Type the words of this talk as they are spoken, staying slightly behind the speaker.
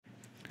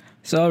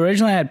So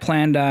originally I had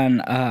planned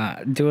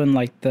on doing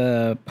like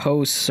the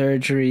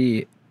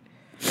post-surgery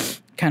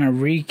kind of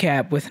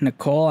recap with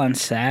Nicole on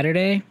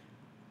Saturday.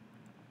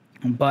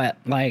 But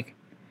like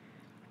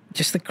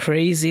just the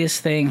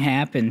craziest thing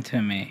happened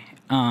to me.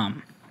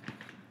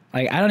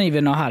 Like I don't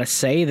even know how to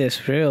say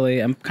this really.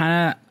 I'm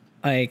kind of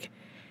like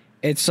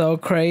it's so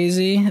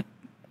crazy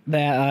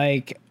that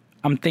like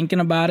I'm thinking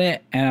about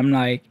it and I'm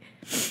like,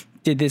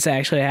 did this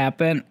actually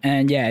happen?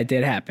 And yeah, it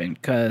did happen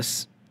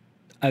because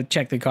I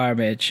checked the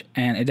garbage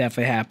and it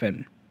definitely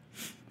happened.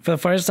 For the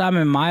first time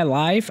in my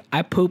life,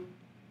 I pooped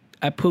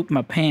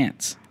my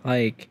pants.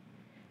 Like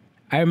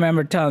I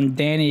remember telling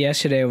Danny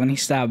yesterday when he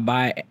stopped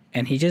by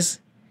and he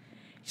just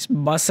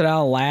busted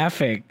out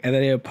laughing and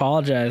then he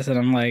apologized and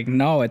I'm like,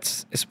 no,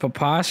 it's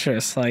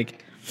preposterous.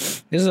 Like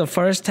this is the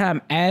first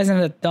time as an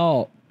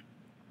adult,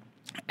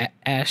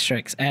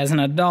 asterisk, as an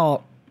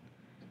adult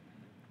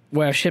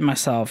where I've shit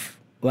myself.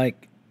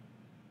 Like,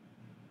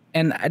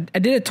 and I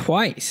did it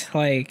twice.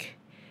 Like,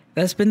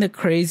 that's been the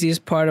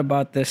craziest part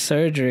about this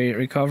surgery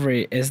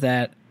recovery is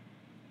that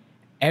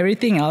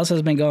everything else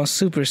has been going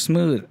super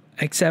smooth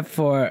except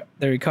for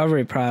the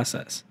recovery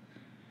process,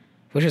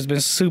 which has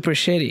been super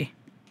shitty.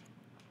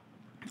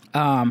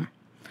 But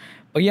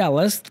yeah,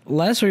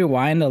 let's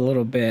rewind a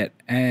little bit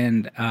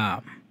and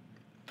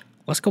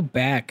let's go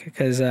back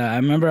because I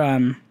remember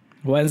on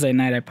Wednesday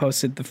night I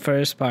posted the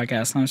first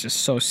podcast and I was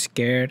just so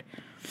scared.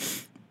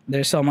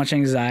 There's so much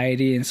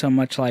anxiety and so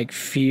much like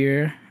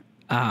fear.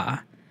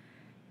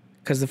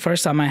 Because the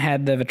first time I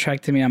had the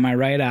vitrectomy on my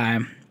right eye,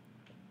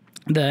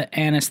 the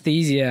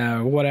anesthesia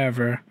or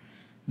whatever,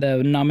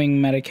 the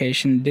numbing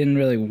medication didn't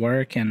really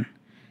work and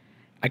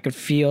I could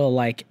feel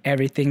like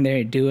everything they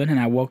were doing, and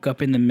I woke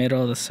up in the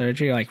middle of the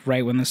surgery, like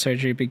right when the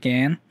surgery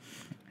began.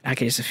 I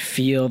could just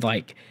feel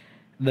like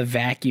the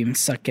vacuum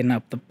sucking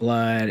up the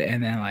blood,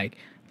 and then like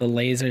the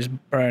lasers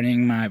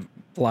burning my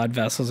blood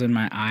vessels in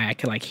my eye. I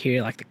could like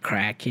hear like the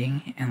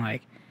cracking, and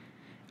like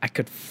I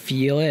could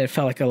feel it. It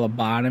felt like a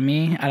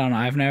lobotomy. I don't know.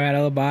 I've never had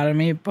a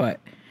lobotomy, but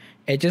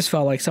it just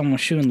felt like someone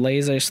was shooting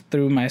lasers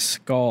through my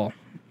skull,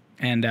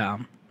 and it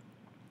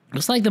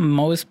was like the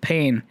most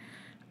pain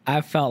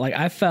I felt.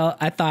 I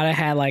thought I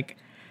had like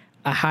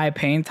a high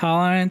pain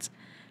tolerance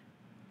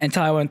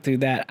until I went through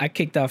that. I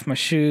kicked off my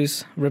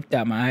shoes, ripped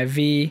out my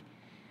IV.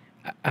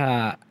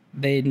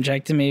 They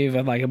injected me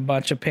with like a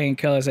bunch of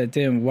painkillers that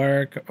didn't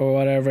work or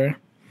whatever.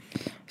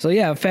 So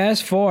yeah,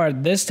 fast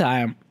forward this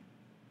time,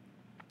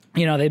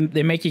 you know,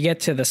 they make you get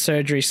to the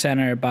surgery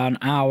center about an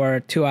hour,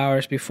 2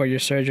 hours before your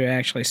surgery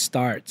actually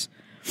starts.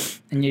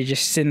 And you're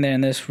just sitting there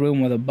in this room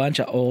with a bunch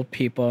of old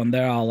people and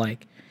they're all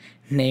like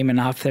naming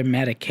off their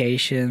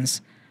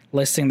medications,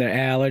 listing their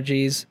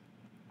allergies.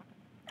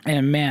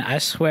 And man, I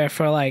swear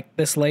for like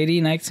this lady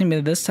next to me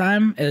this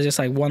time, it was just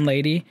like one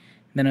lady,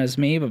 then it was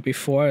me, but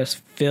before it was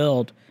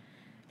filled.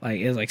 Like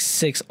it was like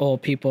 6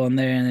 old people in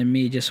there and then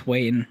me just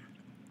waiting.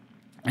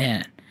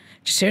 And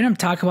just hearing them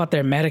talk about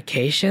their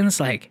medications,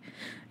 like,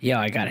 yo,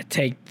 I gotta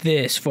take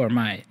this for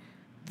my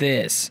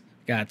this.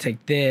 Gotta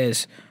take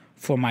this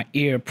for my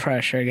ear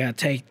pressure. I gotta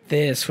take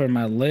this for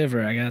my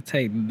liver. I gotta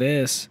take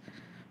this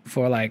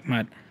for like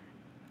my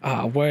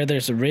where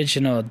there's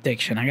original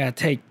addiction. I gotta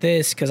take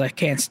this because I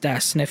can't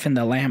stop sniffing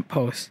the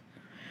lamppost.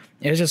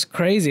 It was just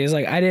crazy. It's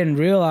like I didn't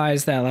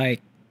realize that,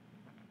 like,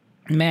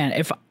 man,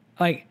 if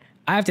like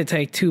I have to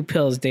take 2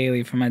 pills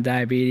daily for my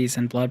diabetes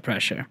and blood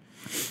pressure,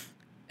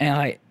 and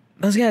like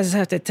those guys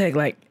have to take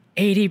like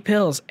 80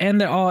 pills, and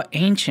they're all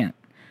ancient,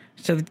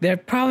 so they're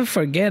probably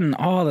forgetting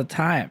all the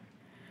time.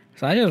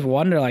 So I just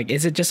wonder, like,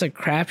 is it just a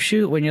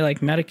crapshoot when you're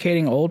like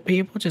medicating old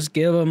people? Just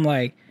give them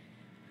like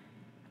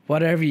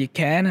whatever you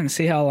can and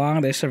see how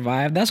long they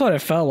survive. That's what it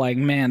felt like,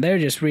 man. They're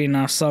just reading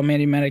off so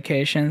many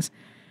medications.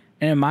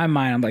 And in my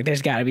mind, I'm like,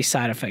 there's got to be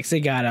side effects. They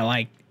got to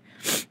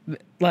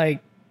like,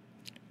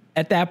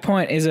 at that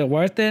point, is it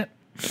worth it?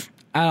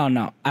 I don't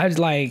know. I was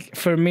like,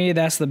 for me,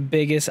 that's the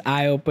biggest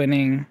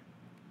eye-opening.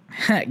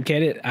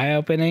 Get it?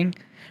 Eye-opening.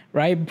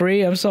 Right,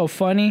 Bree? I'm so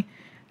funny.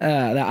 The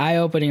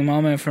eye-opening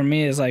moment for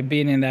me is like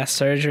being in that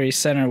surgery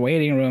center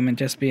waiting room and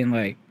just being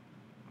like,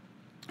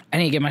 I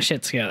need to get my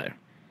shit together.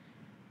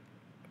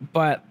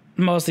 But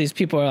most of these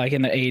people are like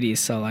in their 80s,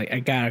 so like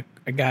I got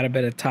a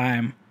bit of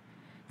time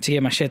to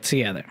get my shit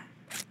together,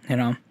 you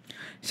know?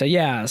 So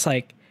yeah, it's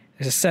like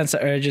there's a sense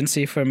of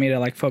urgency for me to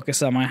like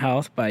focus on my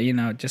health, but you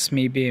know, just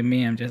me being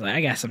me, I'm just like,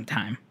 I got some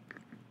time.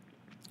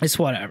 It's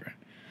whatever.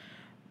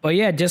 But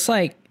yeah, just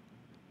like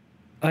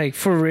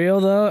for real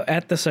though,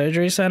 at the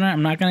surgery center,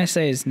 I'm not gonna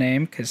say his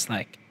name because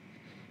like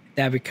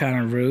that'd be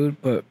kind of rude,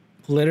 but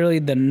literally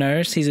the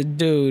nurse, he's a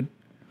dude,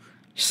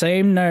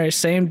 same nurse,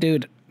 same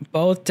dude,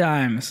 both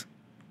times.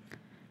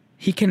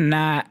 He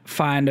cannot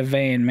find a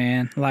vein,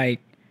 man.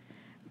 Like,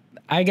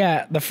 I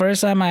got, the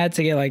first time I had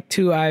to get like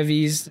 2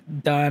 IVs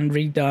done,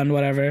 redone,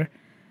 whatever.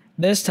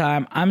 This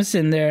time, I'm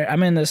sitting there,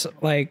 I'm in this,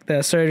 like,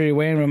 the surgery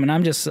waiting room, and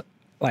I'm just,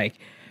 like,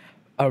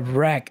 a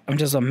wreck. I'm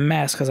just a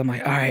mess, because I'm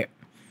like, all right,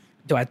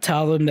 do I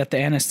tell them that the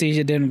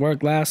anesthesia didn't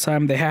work last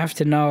time? They have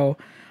to know,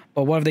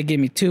 but what if they give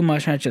me too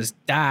much and I just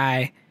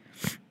die?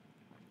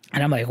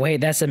 And I'm like,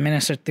 wait, that's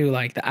administered through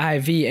like the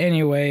IV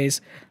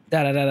anyways,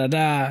 da da da da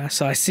da.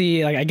 So I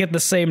see, like, I get the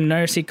same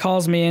nurse. He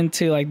calls me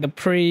into like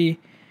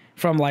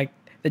from like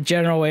the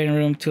general waiting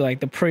room to like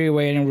the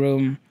pre-waiting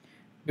room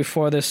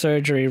before the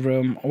surgery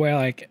room, where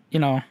like, you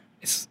know,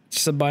 it's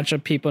just a bunch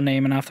of people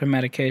naming off their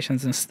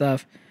medications and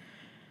stuff.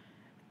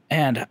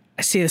 And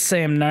I see the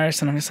same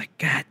nurse and I'm just like,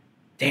 God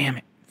damn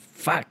it.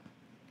 Fuck.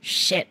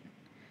 Shit.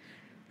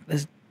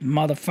 This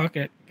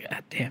motherfucker.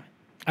 God damn it.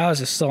 I was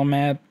just so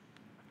mad.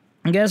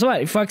 And guess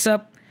what? He fucks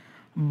up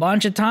a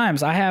bunch of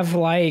times. I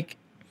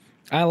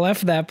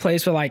left that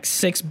place with like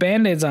 6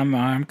 band-aids on my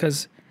arm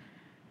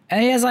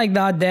and he has like the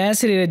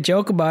audacity to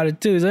joke about it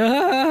too. He's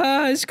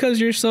like, it's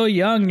because you're so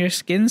young, your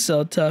skin's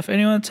so tough.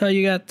 Anyone tell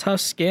you got tough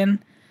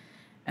skin?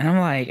 And I'm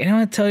like,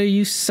 anyone tell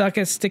you suck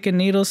at sticking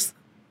needles?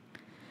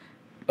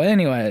 But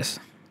anyways,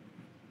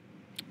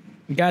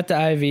 got the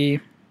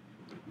IV.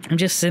 I'm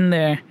just sitting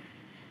there,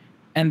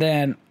 and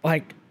then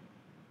like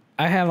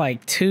I have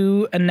like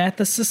 2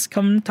 anesthetists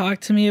come talk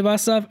to me about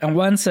stuff, and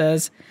one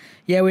says,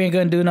 yeah, we ain't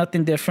gonna do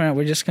nothing different.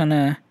 We're just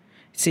gonna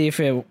see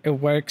if it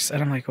works.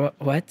 And I'm like,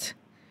 what?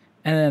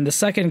 And then the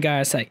second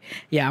guy is like,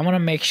 yeah, I want to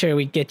make sure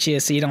we get you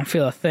so you don't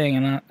feel a thing.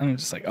 And I'm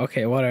just like,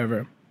 okay,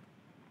 whatever.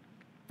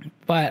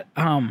 But,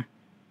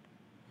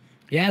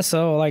 yeah,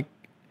 so, like,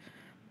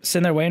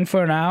 sitting there waiting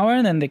for an hour,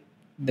 and then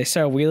they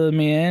start wheeling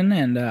me in,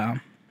 and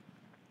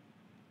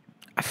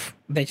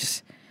they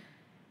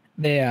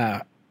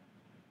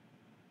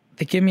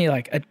give me,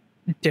 like, a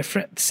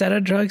different set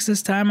of drugs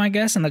this time, I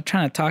guess, and they're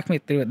trying to talk me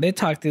through it. They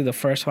talked through the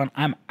first one.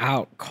 I'm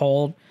out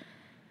cold.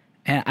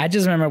 And I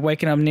just remember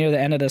waking up near the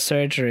end of the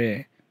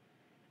surgery.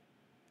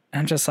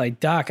 I'm just like,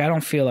 Doc, I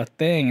don't feel a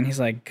thing. And he's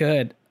like,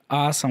 good,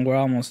 awesome, we're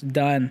almost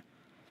done.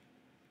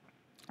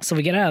 So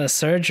we get out of the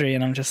surgery,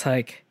 and I'm just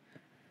like,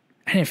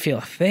 I didn't feel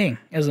a thing.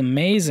 It was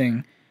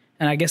amazing.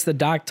 And I guess the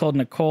doc told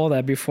Nicole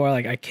that before,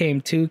 like, I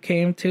came to,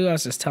 I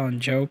was just telling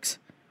jokes.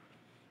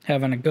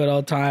 Having a good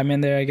old time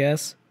in there, I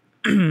guess.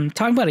 Talking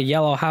about a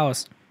yellow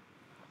house,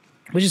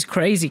 which is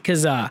crazy,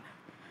 because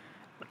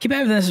keep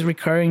having this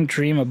recurring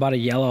dream about a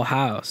yellow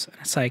house. And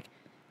it's like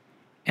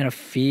in a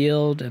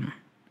field and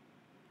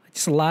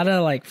just a lot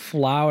of like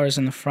flowers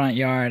in the front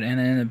yard. And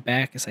then in the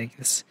back, it's like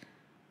this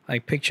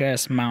like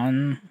picturesque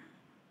mountainscape,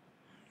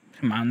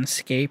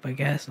 I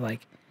guess,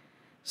 like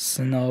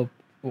snow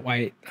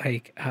white,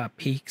 like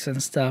peaks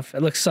and stuff.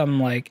 It looks something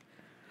like,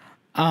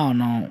 I don't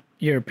know,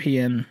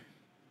 European.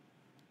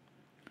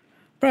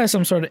 Probably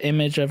some sort of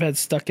image I've had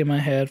stuck in my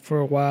head for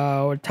a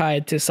while, or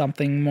tied to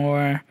something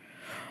more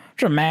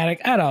dramatic.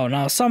 I don't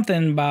know,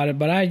 something about it,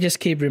 but I just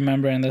keep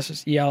remembering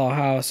this yellow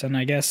house, and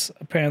I guess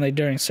apparently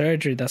during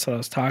surgery that's what I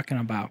was talking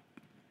about.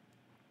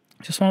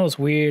 Just one of those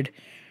weird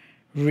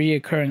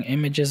reoccurring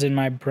images in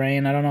my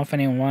brain. I don't know if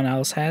anyone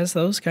else has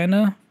those kind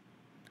of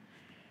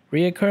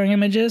reoccurring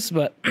images,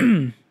 but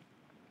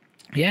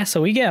yeah,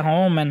 so we get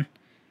home, and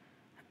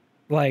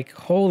like,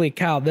 holy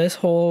cow, this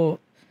whole,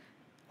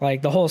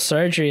 like, the whole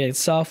surgery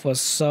itself was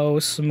so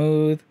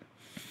smooth.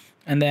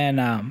 And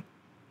then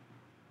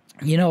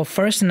you know,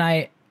 first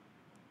night,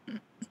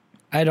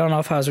 I don't know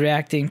if I was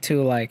reacting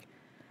to, like,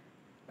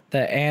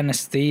 the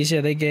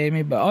anesthesia they gave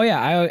me. But, oh,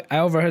 yeah, I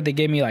overheard they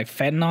gave me, like,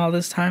 fentanyl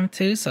this time,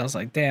 too. So I was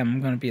like, damn,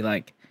 I'm going to be,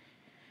 like,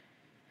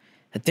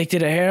 addicted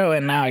to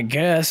heroin now, I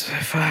guess.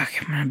 Fuck,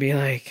 I'm going to be,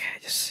 like,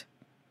 just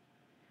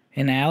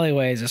in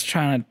alleyways just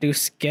trying to do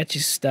sketchy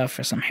stuff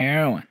for some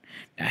heroin.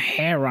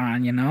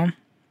 Heroin, you know?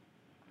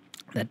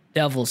 The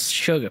devil's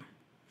sugar.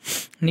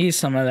 Need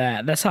some of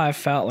that. That's how I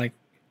felt, like.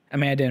 I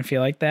mean, I didn't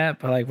feel like that,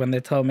 but like when they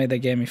told me they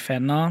gave me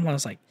fentanyl, I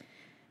was like,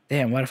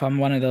 damn, what if I'm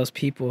one of those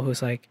people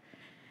who's like,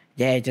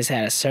 yeah, he just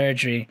had a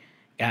surgery,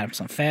 got him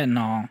some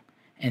fentanyl,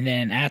 and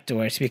then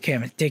afterwards he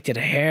became addicted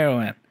to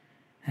heroin.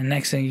 And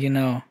next thing you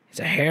know, he's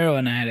a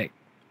heroin addict.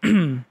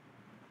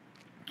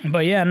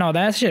 But yeah, no,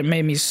 that shit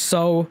made me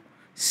so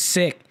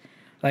sick.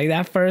 Like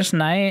that first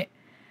night,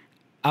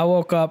 I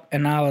woke up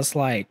and I was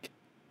like,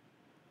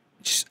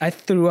 I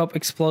threw up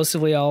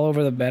explosively all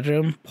over the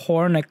bedroom.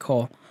 Poor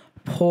Nicole.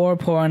 Poor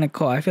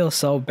Nicole. I feel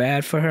so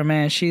bad for her,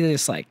 man. She's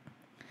just like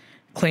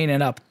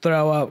cleaning up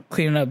throw up,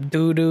 cleaning up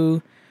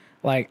doo-doo.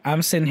 Like,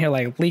 I'm sitting here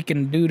like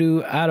leaking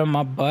doo-doo out of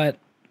my butt.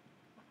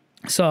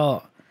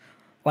 So,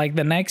 like,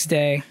 the next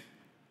day,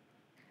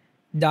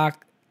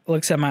 Doc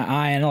looks at my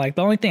eye, and like,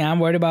 the only thing I'm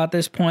worried about at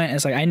this point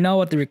is like, I know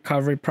what the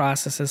recovery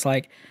process is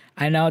like.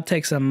 I know it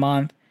takes a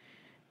month,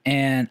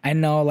 and I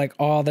know like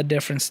all the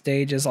different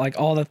stages, like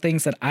all the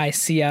things that I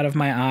see out of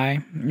my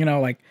eye, you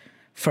know, like,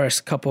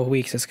 first couple of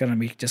weeks, it's going to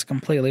be just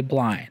completely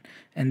blind.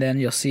 And then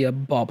you'll see a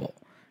bubble.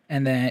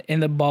 And then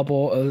in the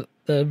bubble,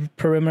 the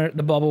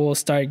bubble will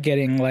start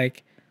getting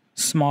like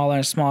smaller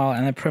and smaller,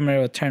 and the perimeter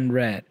will turn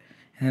red.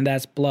 And then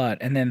that's blood.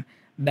 And then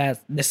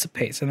that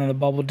dissipates. And then the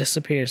bubble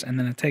disappears. And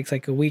then it takes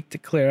like a week to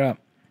clear up.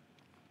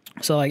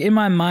 So like in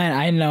my mind,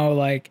 I know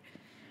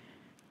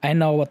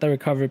what the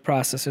recovery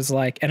process is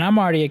like. And I'm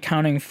already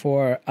accounting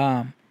for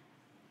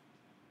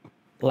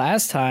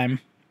last time.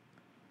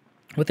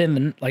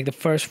 Within the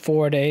first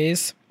 4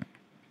 days,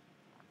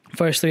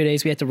 first 3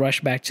 days, we had to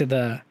rush back to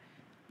the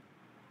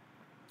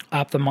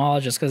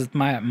ophthalmologist because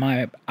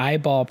my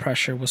eyeball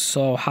pressure was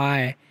so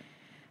high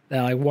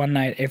that like one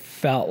night it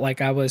felt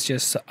like I was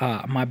just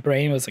my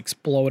brain was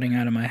exploding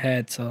out of my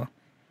head. So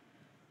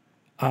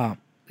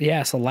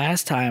yeah, so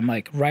last time,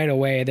 like right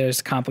away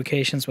there's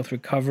complications with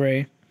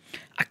recovery.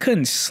 I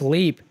couldn't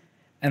sleep,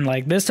 and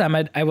like this time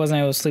I wasn't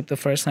able to sleep the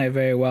first night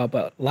very well,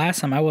 but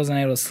last time I wasn't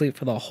able to sleep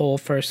for the whole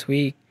first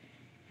week,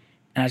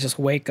 and I just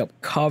wake up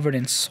covered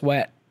in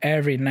sweat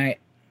every night,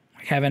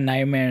 like having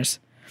nightmares.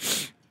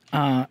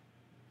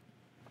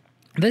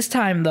 This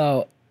time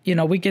though, you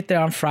know, we get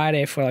there on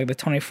Friday for like the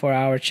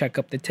 24-hour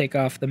checkup. They take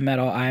off the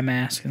metal eye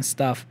mask and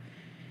stuff.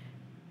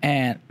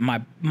 And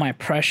my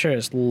pressure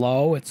is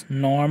low. It's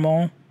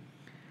normal.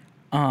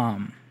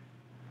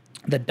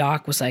 The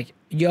doc was like,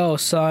 yo,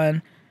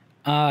 son,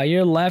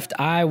 your left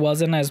eye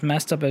wasn't as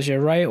messed up as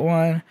your right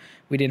one.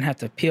 We didn't have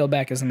to peel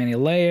back as many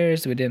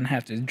layers. We didn't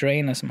have to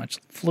drain as much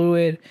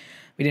fluid.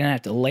 We didn't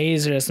have to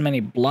laser as many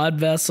blood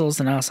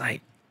vessels. And I was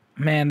like,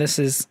 man, this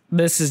is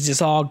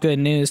just all good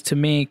news to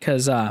me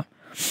because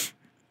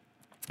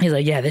he's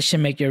like, yeah, this should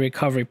make your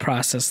recovery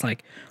process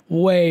like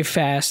way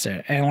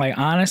faster. And like,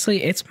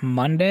 honestly, it's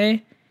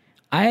Monday.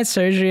 I had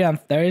surgery on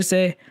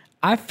Thursday.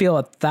 I feel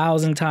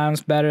 1,000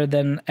 times better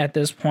than at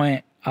this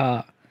point.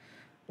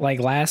 Like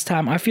last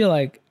time, I feel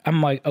like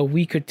I'm like a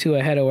week or two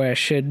ahead of where I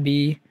should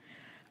be.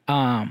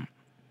 I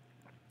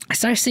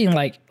started seeing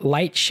like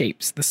light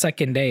shapes the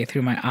second day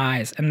through my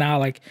eyes. And now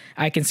like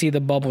I can see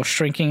the bubble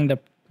shrinking, the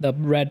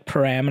red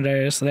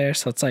parameters there.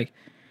 So it's like,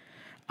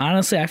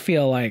 honestly, I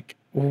feel like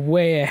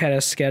way ahead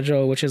of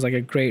schedule, which is like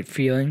a great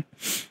feeling.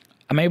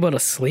 I'm able to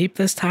sleep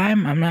this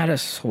time. I'm not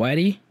as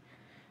sweaty.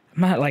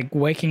 I'm not like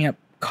waking up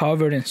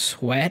covered in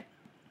sweat.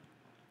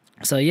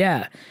 So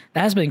yeah,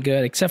 that's been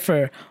good, except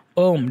for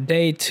boom,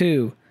 day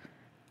 2.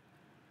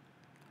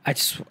 I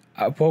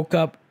woke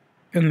up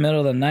in the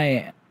middle of the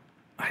night,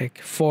 like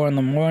 4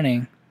 a.m,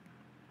 and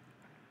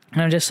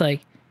I'm just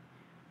like,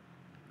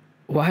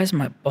 why is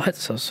my butt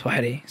so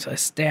sweaty? So I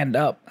stand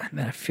up, and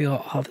then I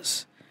feel all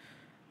this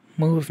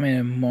movement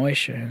and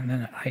moisture, and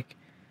then like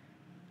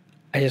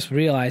I just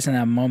realized in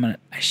that moment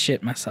I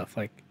shit myself.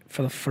 Like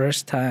for the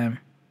first time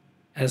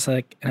as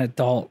like an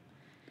adult,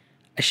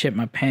 I shit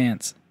my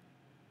pants.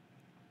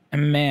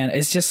 And man,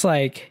 it's just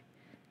like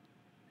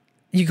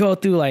you go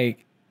through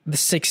like the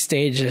 6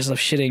 stages of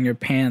shitting your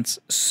pants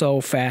so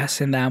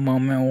fast in that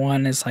moment.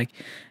 1 is like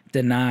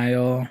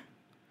denial,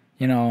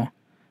 you know.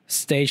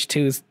 Stage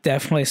 2 is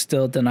definitely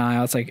still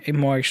denial. It's like a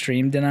more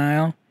extreme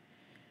denial.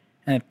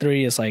 And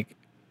 3 is like,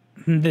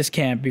 this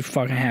can't be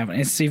fucking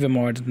happening. It's even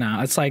more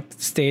denial. It's like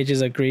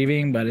stages of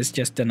grieving, but it's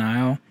just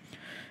denial.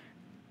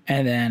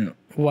 And then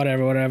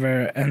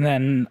whatever. And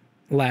then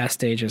last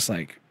stage is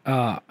like,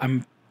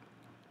 I'm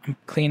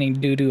cleaning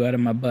doo-doo out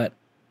of my butt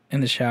in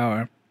the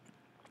shower.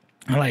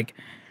 Like,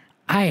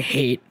 I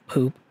hate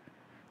poop.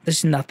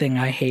 There's nothing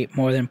I hate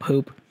more than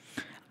poop.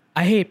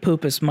 I hate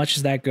poop as much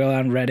as that girl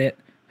on Reddit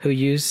who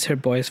used her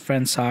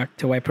boyfriend's sock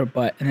to wipe her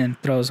butt and then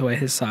throws away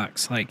his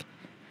socks. Like,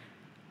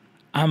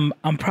 I'm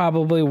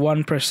probably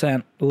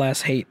 1%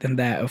 less hate than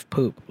that of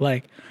poop.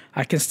 Like,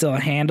 I can still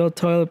handle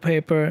toilet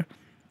paper.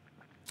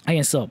 I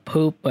can still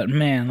poop, but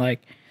man,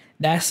 like,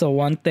 that's the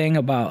one thing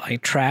about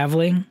like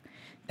traveling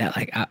that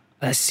like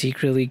that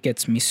secretly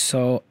gets me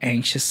so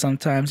anxious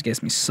sometimes,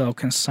 gets me so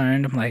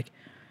concerned. I'm like,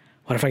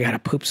 what if I gotta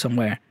poop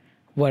somewhere?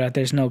 What if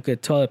there's no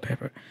good toilet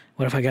paper?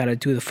 What if I gotta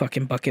do the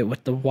fucking bucket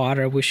with the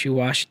water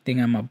wishy-washy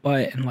thing on my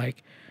butt? And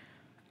like,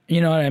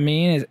 you know what I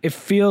mean? It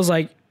feels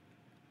like,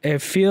 I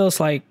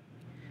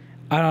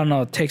don't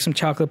know, take some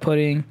chocolate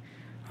pudding,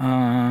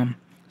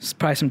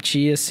 probably some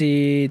chia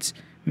seeds,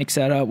 mix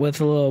that up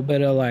with a little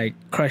bit of like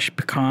crushed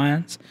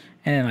pecans,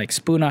 and then like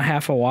spoon out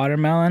half a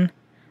watermelon.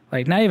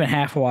 Like not even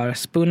half a water,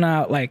 spoon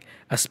out like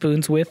a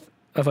spoon's width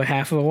of a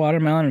half of a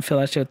watermelon and fill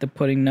that shit with the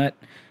pudding nut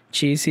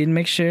cheese seed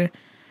mixture.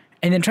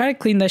 And then try to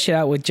clean that shit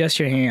out with just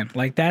your hand.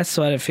 Like that's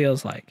what it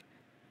feels like.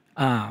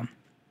 And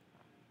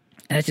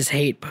I just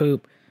hate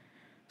poop.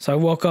 So I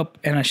woke up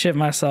and I shit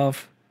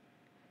myself.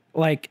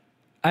 Like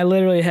I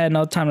literally had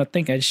no time to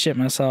think. I just shit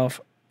myself.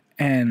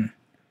 And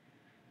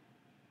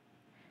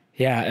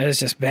yeah, it was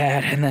just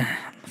bad. And then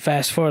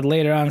fast forward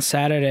later on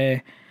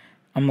Saturday,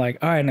 I'm like,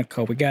 all right,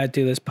 Nicole, we gotta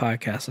do this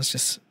podcast.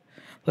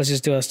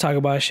 Let's talk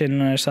about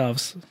shitting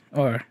ourselves.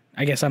 Or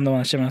I guess I'm the one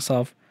that shit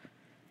myself.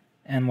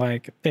 And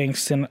like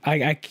thanks, and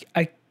I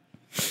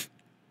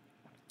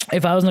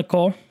if I was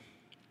Nicole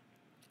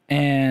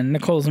and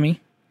Nicole's me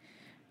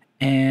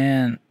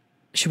and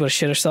she would have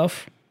shit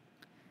herself,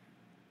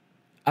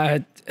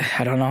 I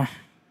don't know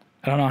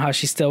how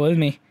she's still with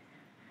me,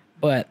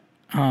 but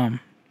yeah,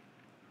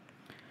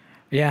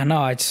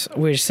 no,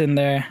 we're just sitting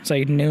there. It's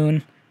like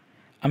noon.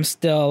 I'm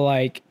still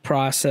like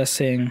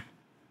processing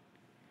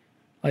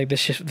like the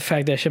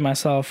fact that I shit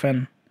myself,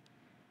 and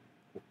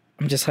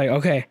I'm just like,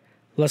 okay,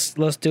 let's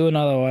do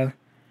another one.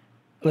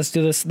 Let's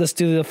do this. Let's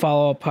do the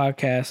follow-up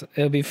podcast.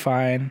 It'll be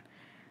fine.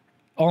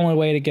 Only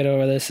way to get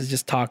over this is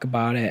just talk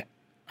about it.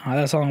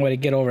 That's the only way to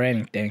get over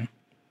anything.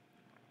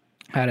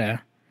 How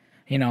to,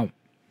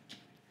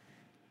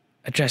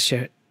 address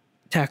your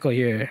tackle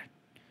your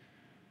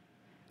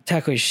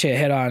shit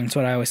head on is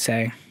what I always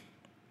say.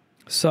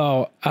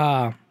 So,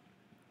 no,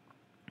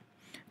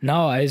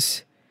 I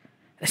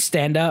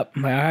stand up.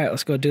 I'm like, all right,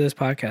 let's go do this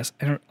podcast.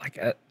 And like,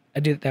 I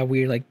do that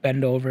weird, like,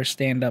 bend over,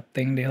 stand up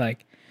thing. They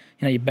like,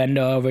 you bend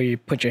over, you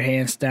put your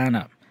hands down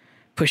up,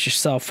 push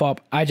yourself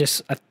up.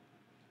 It's like,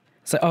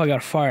 oh, I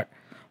got to fart.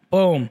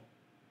 Boom.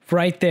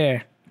 Right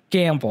there.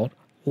 Gambled.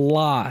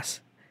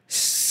 Lost.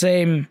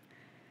 Same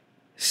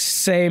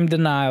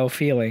denial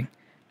feeling.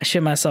 I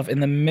shit myself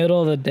in the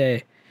middle of the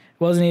day.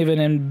 Wasn't even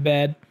in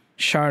bed,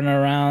 sharting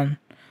around.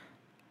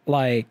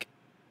 Like,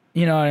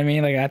 you know what I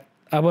mean? Like,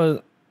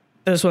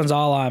 this one's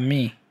all on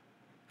me.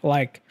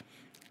 Like,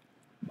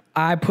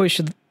 I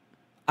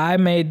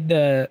made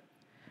the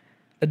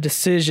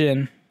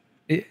decision,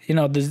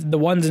 the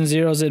ones and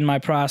zeros in my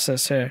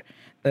processor,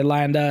 they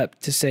lined up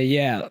to say,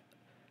 yeah,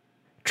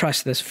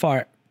 trust this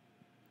fart.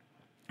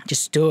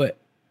 Just do it.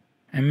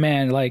 And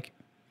man, like,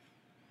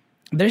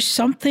 there's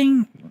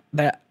something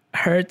that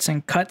hurts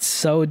and cuts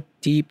so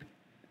deep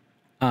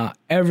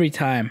every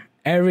time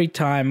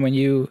when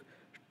you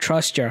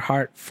trust your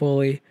heart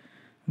fully,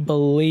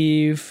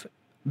 believe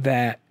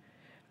that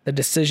the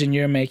decision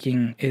you're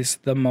making is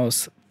the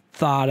most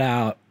thought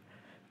out,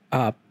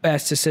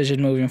 best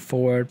decision moving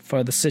forward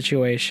for the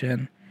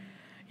situation.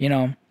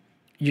 You're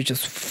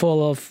just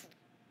full of,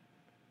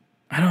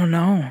 I don't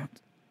know,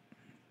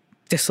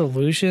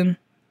 disillusion,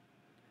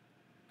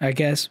 I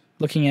guess,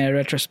 looking at it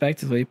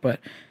retrospectively. But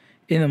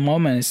in the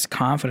moment, it's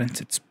confidence.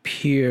 It's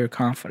pure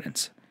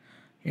confidence.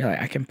 You're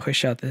like, I can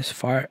push out this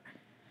fart.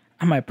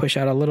 I might push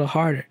out a little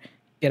harder,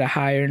 get a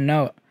higher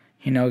note,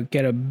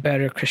 get a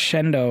better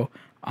crescendo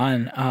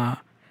on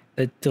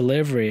the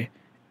delivery,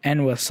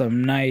 and with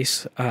some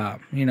nice,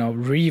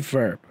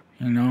 reverb,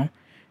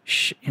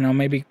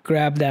 maybe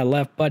grab that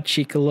left butt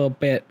cheek a little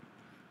bit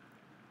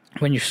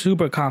when you're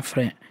super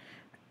confident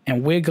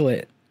and wiggle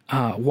it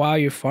while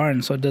you're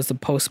farting, so it does the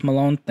Post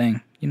Malone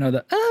thing,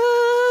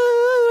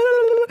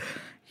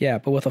 yeah,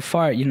 but with a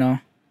fart,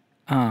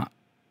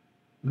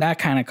 that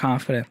kind of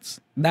confidence.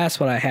 That's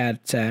what I had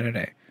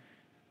Saturday,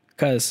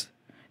 because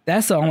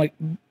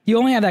you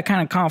only have that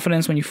kind of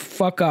confidence when you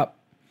fuck up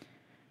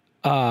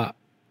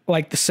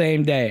like the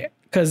same day,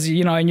 because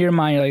in your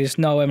mind you're like, there's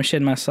no way I'm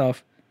shitting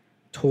myself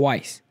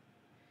twice.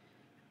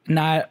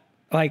 Not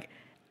like,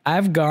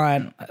 I've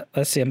gone,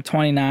 let's see, I'm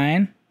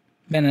 29,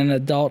 been an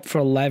adult for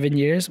 11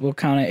 years, we'll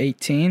count it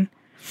 18,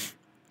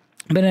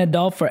 been an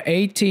adult for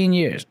 18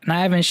 years, and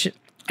I haven't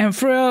and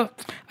for real,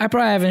 I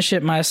probably haven't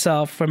shit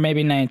myself for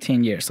maybe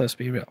 19 years, let's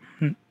be real.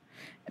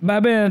 But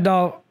I've been an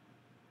adult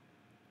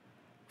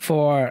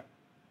for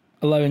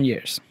 11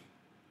 years.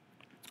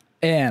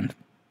 And,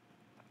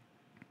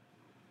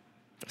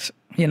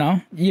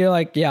 you're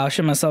like, yeah, I'll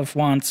shit myself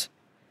once.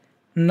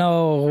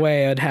 No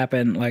way it would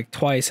happen like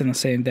twice in the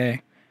same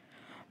day.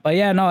 But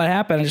yeah, no, it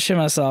happened. I shit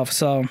myself.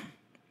 So I'm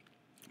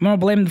going to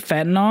blame the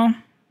fentanyl.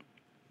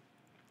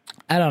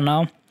 I don't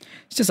know.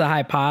 It's just a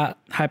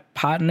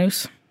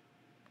hypotenuse.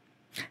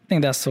 I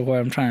think that's the word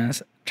I'm trying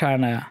to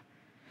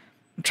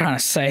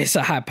say. It's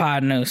a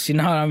hypotenuse. You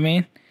know what I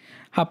mean?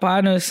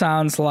 Hypotenuse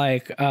sounds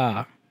like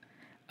a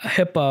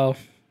hippo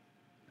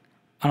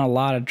on a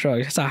lot of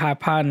drugs. It's a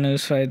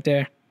hypotenuse right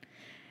there.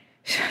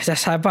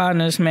 That's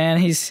hypotenuse, man.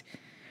 He's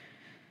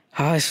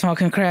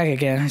smoking crack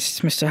again. It's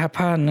Mr.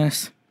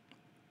 Hypotenuse.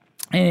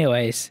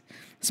 Anyways,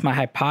 it's my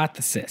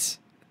hypothesis.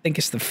 I think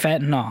it's the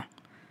fentanyl.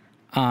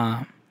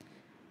 I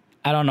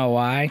don't know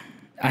why.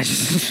 I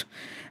just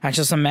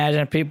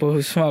imagine people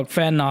who smoke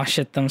fentanyl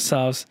shit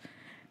themselves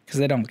because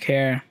they don't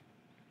care.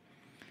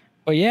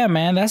 But yeah,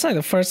 man, that's like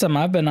the first time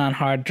I've been on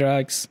hard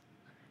drugs.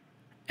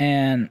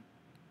 And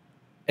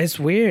it's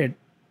weird.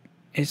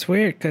 It's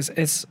weird because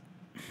it's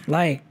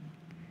like,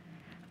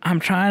 I'm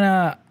trying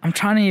to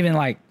even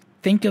like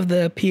think of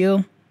the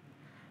appeal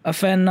of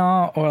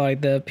fentanyl, or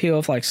like the appeal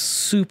of like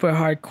super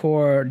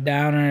hardcore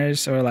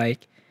downers, or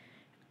like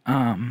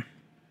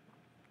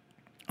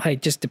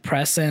just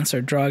depressants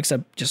or drugs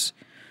that just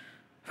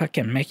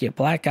fucking make you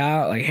black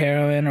out, like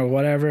heroin or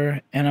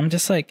whatever. And I'm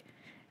just like,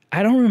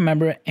 I don't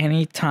remember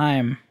any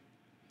time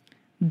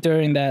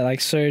during that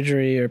like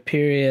surgery or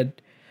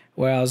period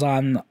where I was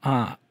on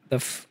the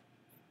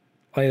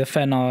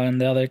fentanyl and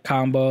the other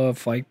combo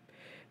of like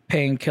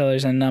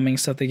painkillers and numbing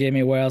stuff they gave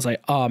me where I was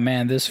like, oh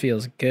man, this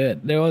feels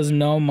good. There was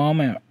no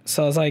moment.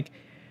 So I was like,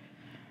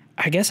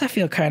 I guess I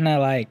feel kind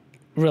of like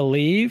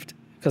relieved,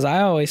 because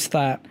I always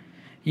thought,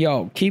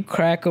 yo, keep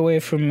crack away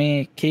from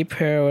me, keep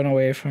heroin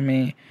away from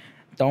me.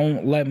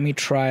 Don't let me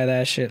try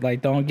that shit.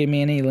 Like, don't give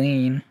me any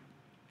lean.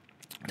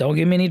 Don't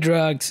give me any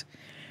drugs,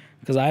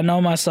 because I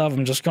know myself.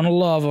 I'm just going to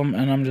love them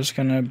and I'm just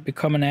going to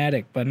become an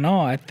addict. But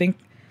no, I think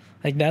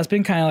like that's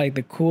been kind of like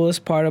the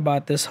coolest part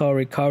about this whole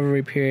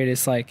recovery period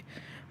is like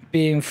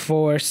being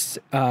forced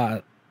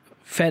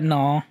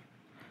fentanyl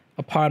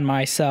upon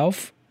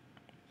myself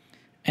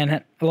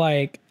and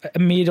like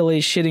immediately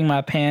shitting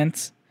my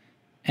pants.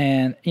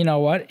 And you know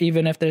what?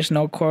 Even if there's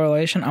no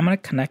correlation, I'm going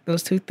to connect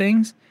those two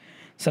things.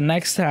 So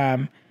next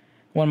time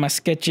when my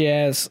sketchy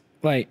ass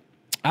like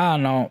I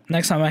don't know.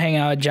 Next time I hang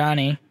out with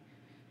Johnny,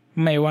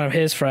 maybe one of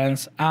his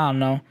friends. I don't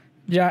know.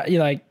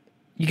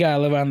 You gotta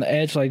live on the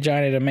edge like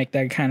Johnny to make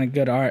that kind of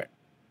good art.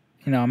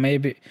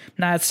 Maybe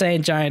not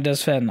saying Johnny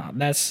does fentanyl.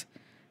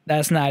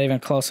 That's not even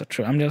close to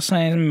true. I'm just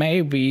saying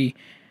maybe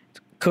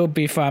could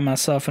be find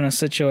myself in a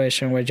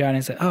situation where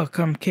Johnny's like, oh,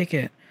 come kick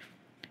it.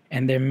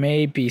 And there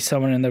may be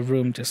someone in the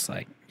room just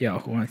like, yo,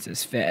 who wants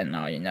this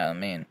fentanyl, you know what I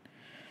mean?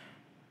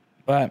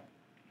 But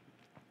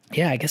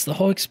yeah, I guess the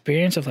whole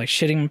experience of like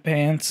shitting my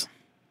pants,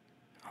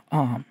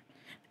 and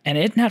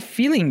it not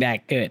feeling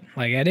that good.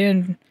 Like it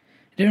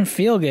didn't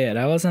feel good.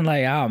 I wasn't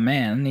like, oh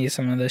man, I need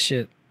some of this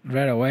shit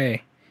right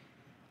away.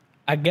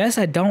 I guess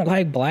I don't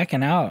like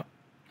blacking out.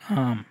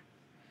 That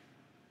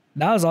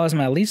was always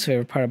my least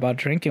favorite part about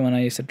drinking when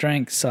I used to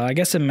drink. So I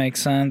guess it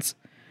makes sense.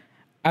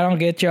 I don't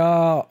get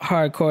y'all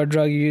hardcore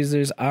drug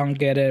users. I don't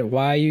get it.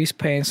 Why are you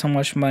paying so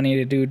much money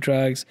to do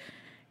drugs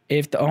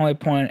if the only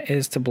point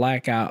is to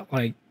black out?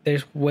 Like,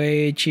 there's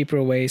way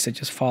cheaper ways to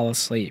just fall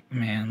asleep,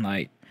 man.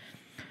 Like,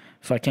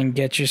 fucking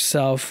get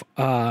yourself,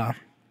 what's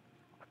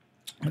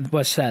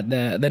that?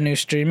 The new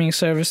streaming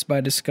service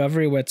by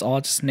Discovery where it's all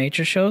just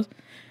nature shows.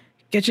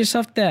 Get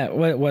yourself that.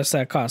 What's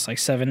that cost? Like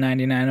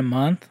 $7.99 a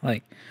month?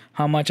 Like,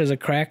 how much is a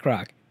crack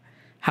rock?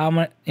 How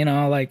much,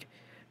 like,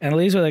 and at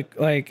least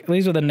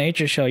with a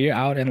nature show, you're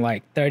out in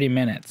like 30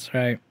 minutes,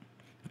 right?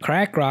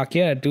 Crack rock,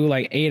 yeah, do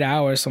like 8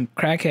 hours, some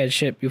crackhead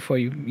shit before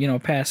you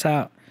pass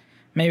out.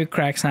 Maybe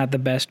crack's not the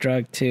best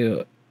drug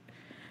to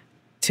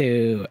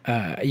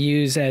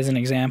use as an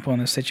example in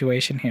the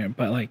situation here,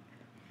 but like,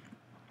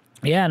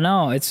 yeah,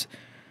 no,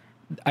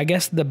 I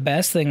guess the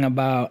best thing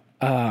about,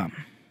 I'm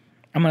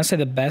going to say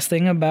the best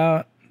thing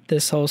about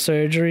this whole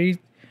surgery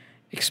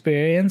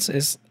experience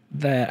is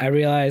that I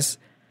realized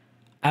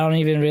I don't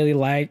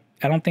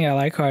think I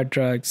like hard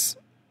drugs.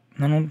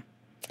 I don't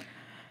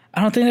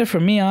think they're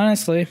for me,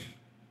 honestly.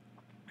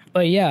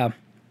 But yeah.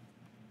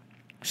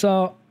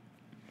 So,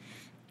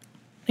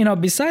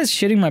 besides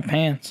shitting my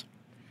pants,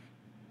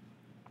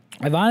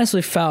 I've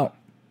honestly felt,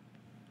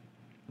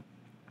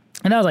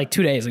 and that was like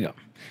 2 days ago.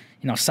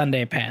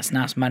 Sunday passed.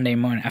 Now it's Monday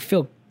morning. I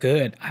feel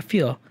good. I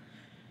feel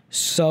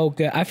so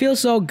good. I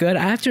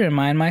have to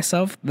remind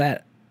myself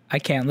that I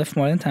can't lift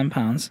more than 10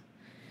 pounds.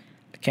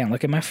 I can't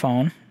look at my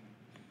phone.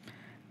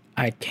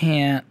 I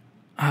can't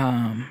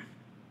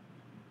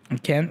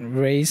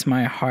raise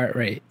my heart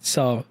rate.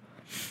 So,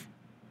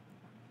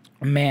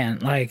 man,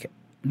 like,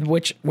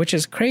 which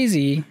is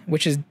crazy,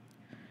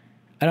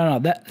 I don't know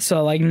that.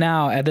 So like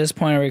now at this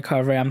point of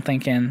recovery, I'm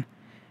thinking,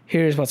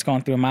 here's what's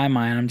going through my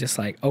mind. I'm just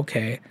like,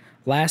 okay,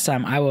 last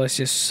time I was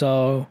just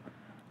so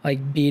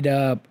like beat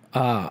up.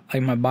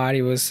 Like my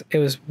body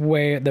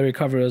the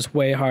recovery was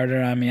way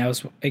harder on me. I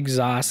was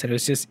exhausted. It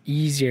was just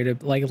easier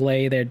to like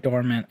lay there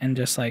dormant and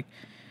just like,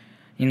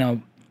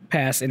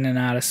 pass in and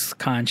out of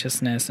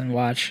consciousness and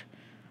watch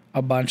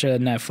a bunch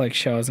of Netflix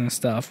shows and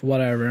stuff,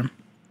 whatever.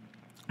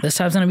 This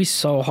time's gonna be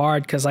so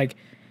hard because like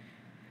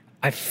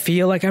I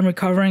feel like I'm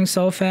recovering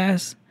so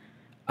fast.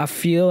 I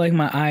feel like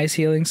my eyes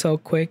healing so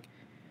quick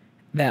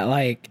that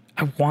like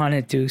I want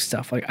to do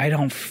stuff. Like I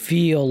don't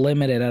feel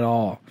limited at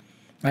all.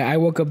 Like I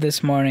woke up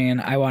this morning and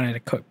I wanted to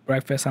cook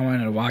breakfast. I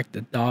wanted to walk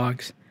the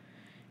dogs,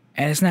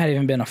 and it's not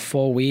even been a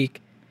full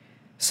week.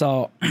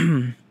 So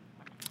I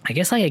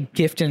guess like a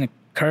gift and a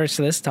curse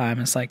this time.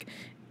 It's like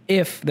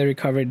if the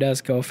recovery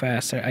does go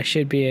faster, I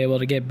should be able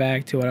to get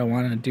back to what I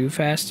want to do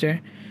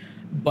faster.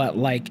 But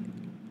like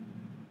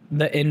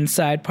the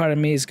inside part of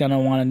me is gonna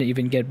want to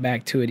even get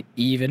back to it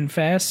even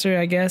faster,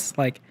 I guess.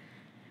 Like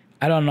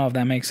I don't know if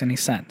that makes any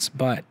sense,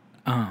 but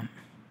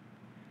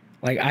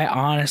like I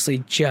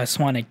honestly just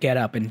want to get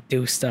up and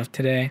do stuff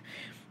today.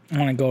 I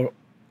want to go.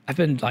 I've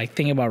been like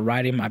thinking about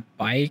riding my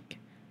bike.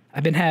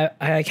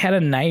 I had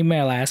a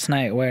nightmare last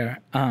night where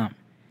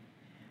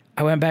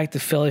I went back to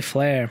Philly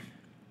Flair,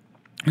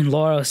 and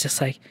Laura was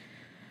just like,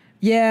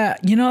 "Yeah,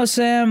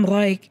 Sam,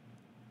 like,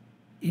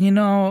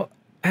 I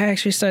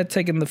actually started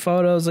taking the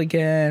photos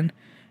again,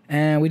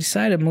 and we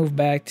decided to move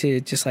back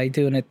to just like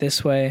doing it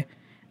this way."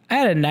 I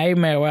had a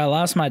nightmare where I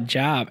lost my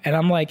job, and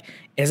I'm like,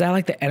 is that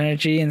like the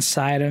energy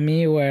inside of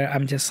me where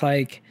I'm just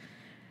like,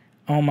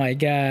 oh my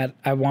God,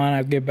 I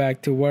want to get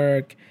back to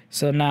work.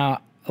 So now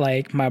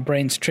like my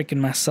brain's tricking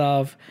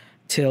myself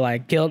to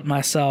like guilt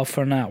myself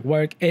for not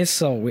work. It's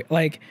so weird.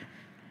 Like,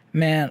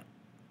 man,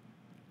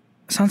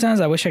 sometimes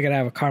I wish I could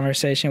have a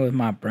conversation with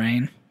my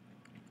brain.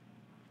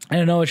 I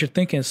don't know what you're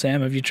thinking,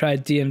 Sam. Have you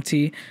tried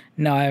DMT?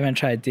 No, I haven't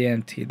tried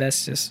DMT.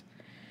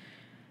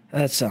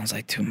 That sounds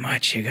like too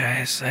much, you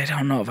guys. I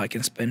don't know if I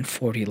can spend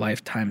 40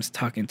 lifetimes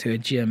talking to a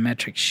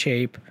geometric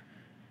shape.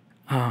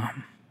 That's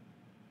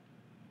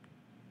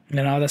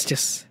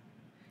just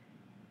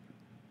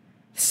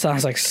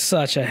sounds like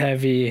such a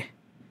heavy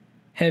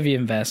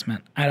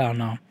investment. I don't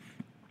know.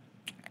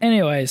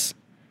 Anyways,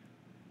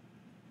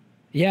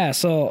 yeah,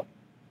 so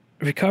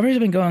recovery's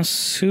been going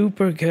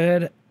super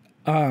good.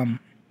 I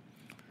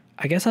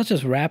guess I'll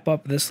just wrap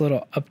up this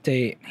little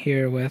update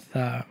here with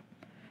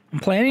I'm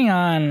planning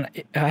on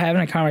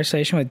having a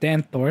conversation with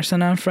Dan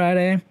Thorson on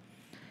Friday.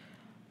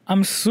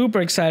 I'm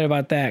super excited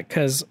about that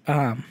because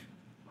I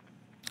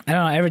don't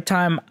know. Every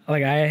time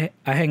like I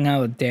hang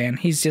out with Dan,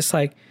 he's just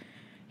like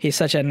he's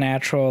such a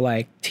natural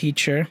like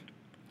teacher.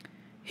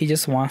 He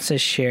just wants to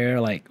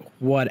share like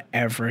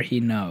whatever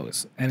he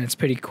knows, and it's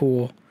pretty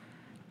cool.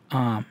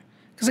 Because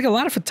like a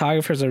lot of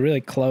photographers are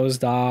really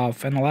closed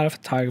off, and a lot of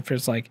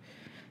photographers like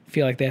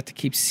feel like they have to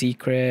keep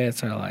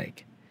secrets or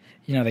like,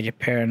 you know, they get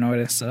paranoid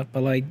and stuff.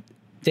 But like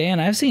Dan,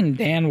 I've seen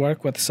Dan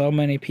work with so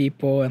many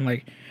people and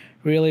like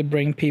really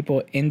bring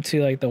people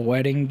into like the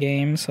wedding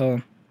game.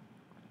 So,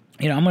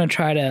 you know, I'm gonna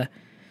try to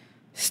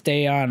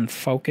stay on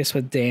focus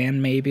with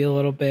Dan maybe a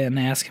little bit and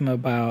ask him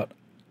about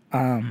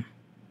kind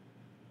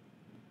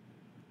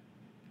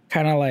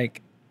of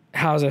like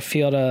how does it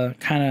feel to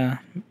kind of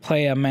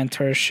play a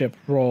mentorship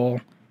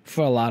role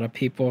for a lot of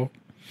people.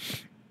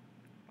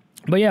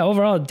 But yeah,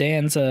 overall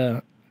Dan's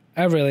I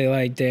really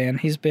like Dan.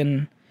 He's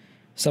been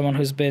someone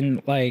who's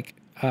been like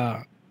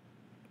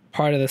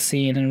part of the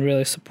scene and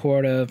really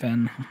supportive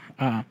and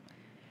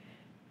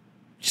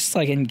just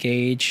like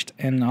engaged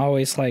and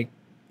always like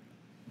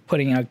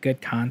putting out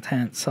good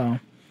content. So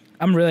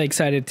I'm really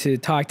excited to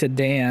talk to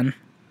Dan.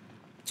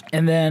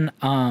 And then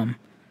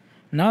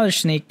another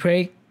sneak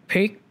peek.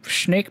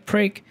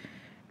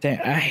 Damn,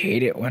 I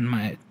hate it when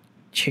my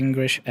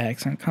Chinglish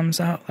accent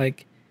comes out.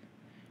 Like,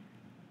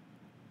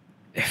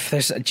 if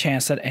there's a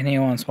chance that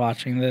anyone's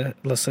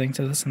listening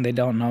to this and they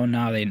don't know,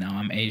 now they know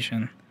I'm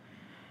Asian.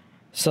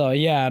 So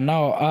yeah,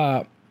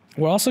 no.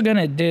 We're also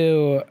gonna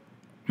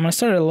I'm gonna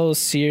start a little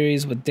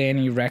series with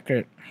Danny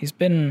Reckert. He's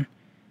been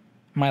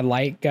my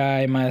light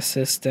guy, my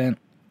assistant,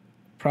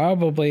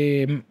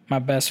 probably my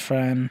best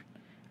friend.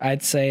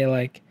 I'd say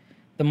like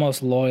the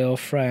most loyal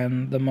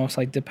friend, the most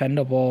like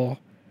dependable,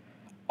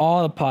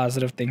 all the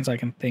positive things I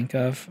can think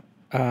of.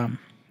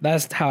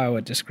 That's how I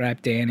would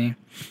describe Danny.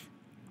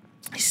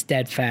 He's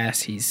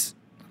steadfast. He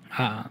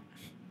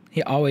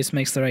always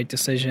makes the right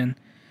decision,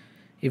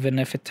 even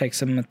if it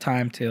takes him a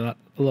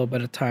little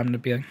bit of time to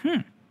be like,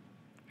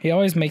 He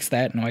always makes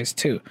that noise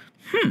too.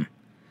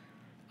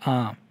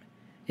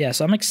 Yeah,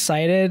 so I'm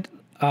excited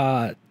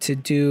to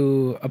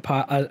do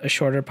a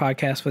shorter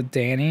podcast with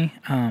Danny.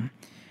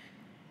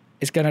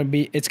 It's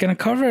gonna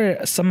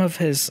cover some of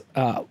his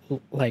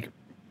like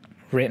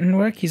written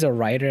work. He's a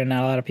writer, and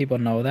not a lot of people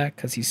know that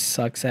because he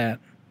sucks at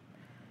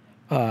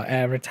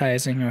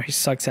advertising, or he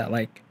sucks at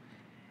like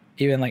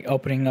even like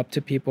opening up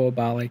to people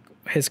about like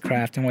his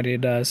craft and what he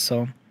does.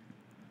 So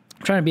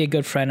I'm trying to be a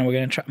good friend, and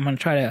I'm gonna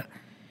try to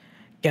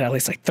get at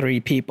least like 3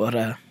 people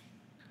to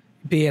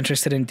be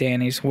interested in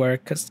Danny's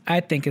work because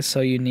I think it's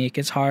so unique.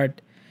 It's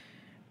hard.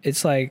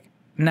 It's like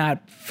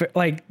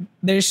like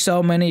there's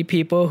so many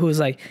people who's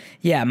like,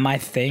 yeah,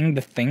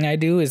 the thing I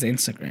do is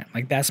Instagram.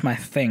 Like that's my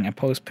thing. I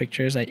post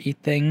pictures, I eat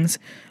things,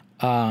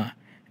 I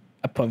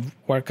put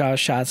workout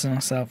shots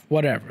and stuff,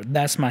 whatever.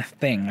 That's my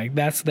thing. Like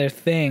that's their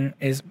thing,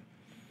 is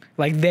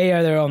like they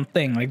are their own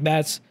thing. Like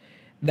that's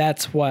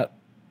what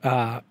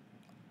a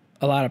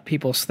lot of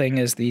people's thing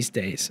is these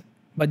days.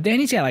 But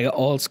Danny's got like an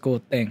old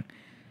school thing.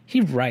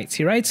 He writes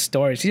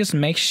stories. He just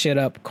makes shit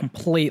up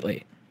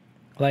completely.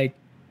 Like,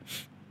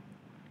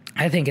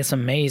 I think it's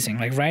amazing.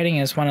 Like, writing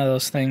is one of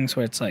those things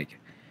where it's like,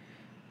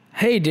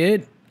 hey,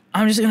 dude,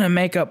 I'm just going to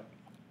make up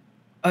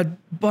a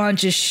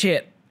bunch of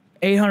shit.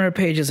 800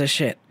 pages of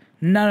shit.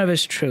 None of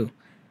it's true.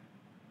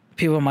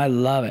 People might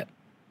love it.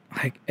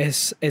 Like,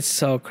 it's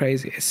so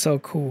crazy. It's so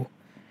cool.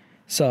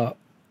 So,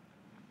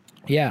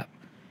 yeah.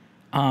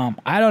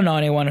 I don't know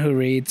anyone who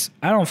reads.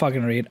 I don't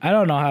fucking read. I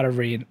don't know how to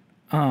read.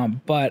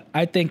 But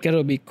I think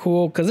it'll be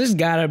cool because there's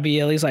gotta be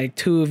at least like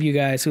 2 of you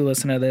guys who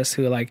listen to this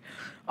who are like,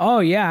 oh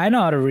yeah, I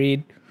know how to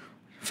read.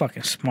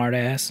 Fucking smart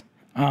ass.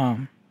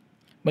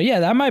 But yeah,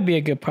 that might be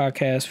a good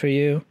podcast for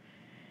you.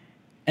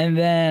 And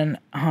then,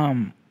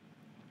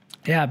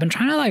 yeah, I've been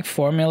trying to like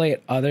formulate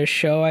other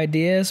show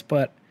ideas,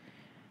 but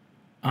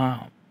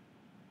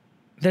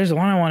there's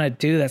one I want to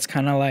do that's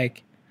kind of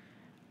like,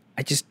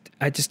 I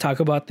just talk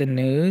about the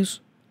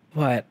news,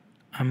 but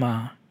I'm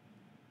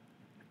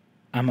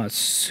a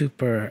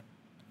super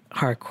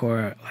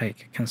hardcore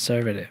like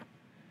conservative,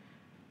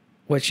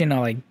 which, you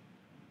know, like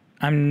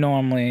I'm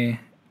normally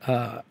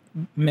a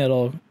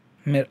middle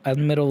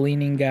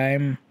leaning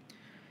guy.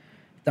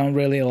 Don't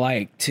really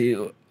like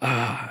to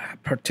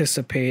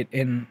participate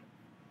in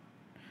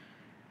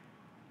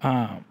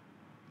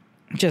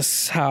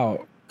just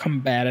how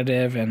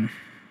combative and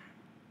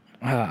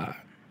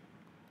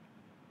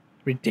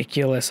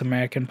ridiculous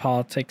American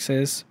politics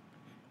is.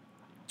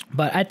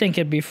 But I think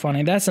it'd be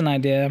funny. That's an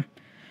idea.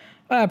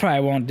 I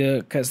probably won't do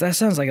it because that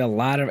sounds like a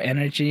lot of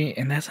energy,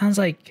 and that sounds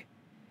like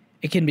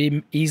it can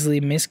be easily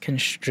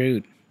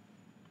misconstrued.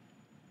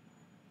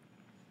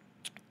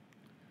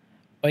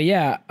 But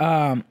yeah,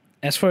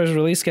 as far as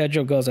release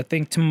schedule goes, I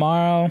think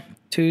tomorrow,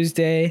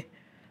 Tuesday,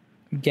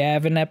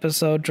 Gavin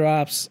episode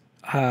drops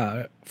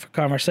for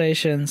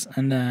Conversations,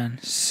 and then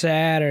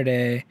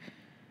Saturday,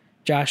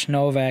 Josh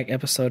Novak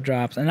episode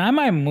drops. And I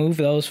might move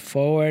those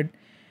forward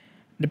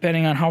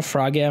depending on how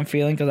froggy I'm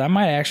feeling, because I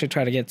might actually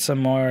try to get some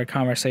more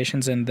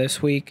Conversations in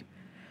this week.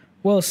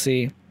 We'll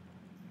see.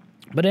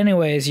 But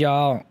anyways,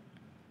 y'all,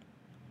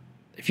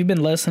 if you've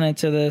been listening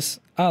to this,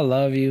 I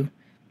love you.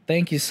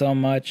 Thank you so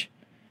much.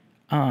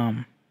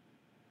 I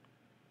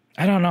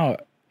don't know.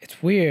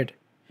 It's weird.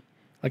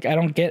 Like, I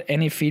don't get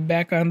any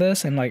feedback on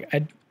this, and like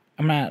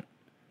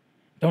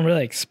don't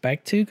really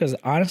expect to, because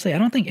honestly, I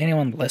don't think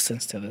anyone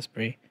listens to this,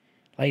 Bree.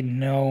 Like,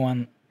 no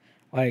one,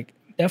 like,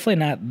 definitely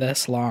not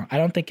this long. I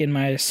don't think in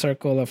my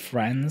circle of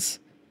friends,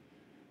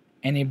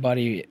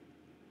 anybody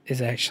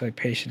is actually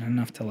patient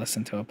enough to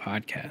listen to a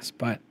podcast.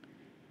 But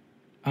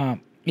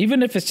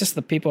even if it's just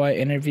the people I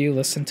interview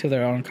listen to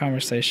their own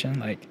conversation,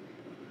 like,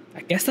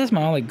 I guess that's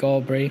my only goal,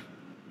 Bree.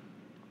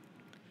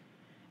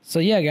 So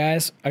yeah,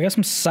 guys, I guess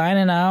I'm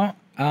signing out.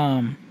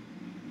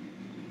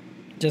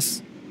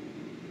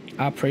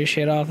 I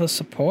appreciate all the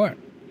support.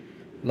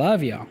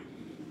 Love y'all.